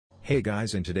Hey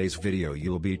guys, in today's video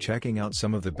you'll be checking out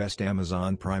some of the best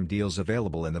Amazon Prime deals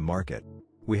available in the market.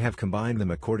 We have combined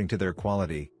them according to their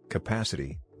quality,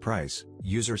 capacity, price,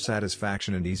 user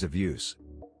satisfaction and ease of use.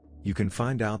 You can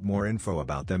find out more info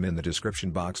about them in the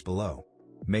description box below.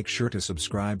 Make sure to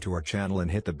subscribe to our channel and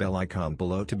hit the bell icon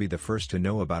below to be the first to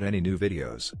know about any new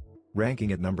videos.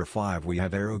 Ranking at number 5 we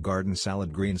have AeroGarden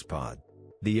Salad Greens Pod.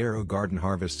 The AeroGarden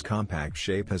Harvest's compact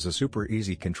shape has a super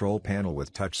easy control panel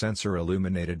with touch sensor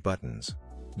illuminated buttons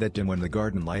that dim when the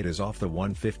garden light is off. The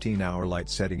 115-hour light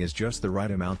setting is just the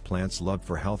right amount. Plants love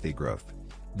for healthy growth.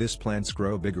 These plants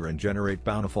grow bigger and generate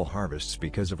bountiful harvests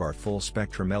because of our full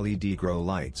spectrum LED grow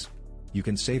lights. You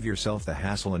can save yourself the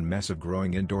hassle and mess of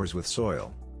growing indoors with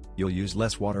soil. You'll use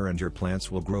less water and your plants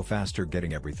will grow faster,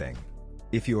 getting everything.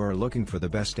 If you are looking for the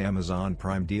best Amazon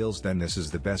Prime deals, then this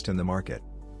is the best in the market.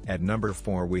 At number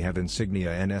 4 we have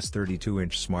Insignia NS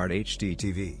 32-inch Smart HD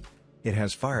TV. It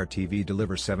has Fire TV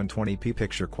delivers 720p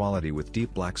picture quality with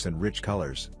deep blacks and rich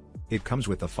colors. It comes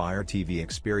with the Fire TV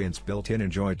experience built in.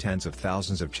 Enjoy tens of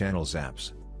thousands of channels,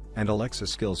 apps, and Alexa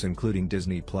skills including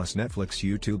Disney+, Netflix,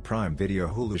 YouTube Prime Video,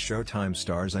 Hulu, Showtime,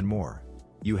 Stars and more.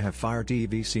 You have Fire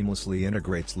TV seamlessly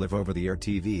integrates live over-the-air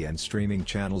TV and streaming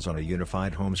channels on a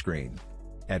unified home screen.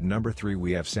 At number 3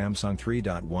 we have Samsung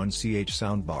 3.1 CH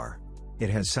soundbar. It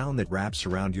has sound that wraps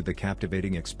around you. The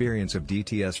captivating experience of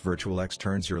DTS Virtual X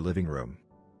turns your living room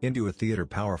into a theater.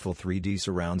 Powerful 3D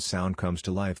surround sound comes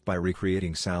to life by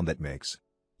recreating sound that makes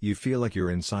you feel like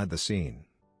you're inside the scene.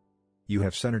 You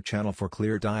have center channel for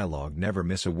clear dialogue. Never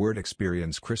miss a word.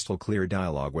 Experience crystal clear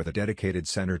dialogue with a dedicated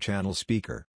center channel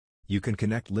speaker. You can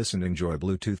connect, listen, enjoy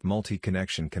Bluetooth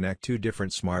multi-connection. Connect 2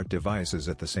 different smart devices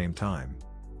at the same time.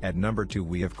 At number 2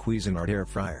 we have Cuisinart Air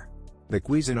Fryer. The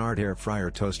Cuisinart Air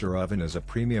Fryer Toaster Oven is a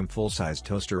premium full-size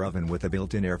toaster oven with a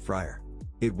built-in air fryer.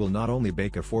 It will not only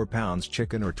bake a 4 pounds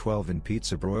chicken or 12-in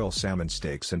pizza, broil salmon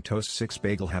steaks and toast 6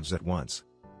 bagel halves at once.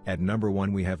 At number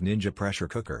 1 we have Ninja Pressure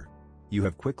Cooker. You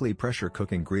have quickly pressure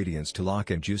cook ingredients to lock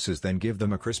in juices, then give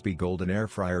them a crispy golden air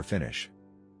fryer finish.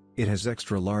 It has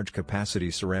extra large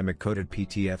capacity ceramic coated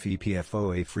PTFE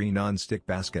PFOA free non-stick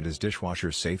basket, is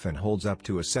dishwasher safe and holds up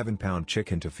to a 7-pound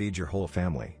chicken to feed your whole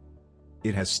family.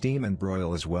 It has steam and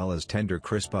broil as well as tender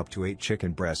crisp up to 8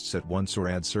 chicken breasts at once or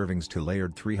add servings to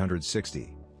layered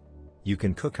 360. You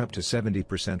can cook up to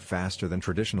 70% faster than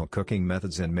traditional cooking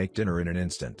methods and make dinner in an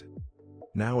instant.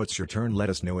 Now it's your turn.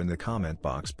 Let us know in the comment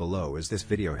box below as this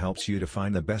video helps you to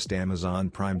find the best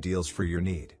Amazon Prime deals for your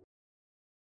need.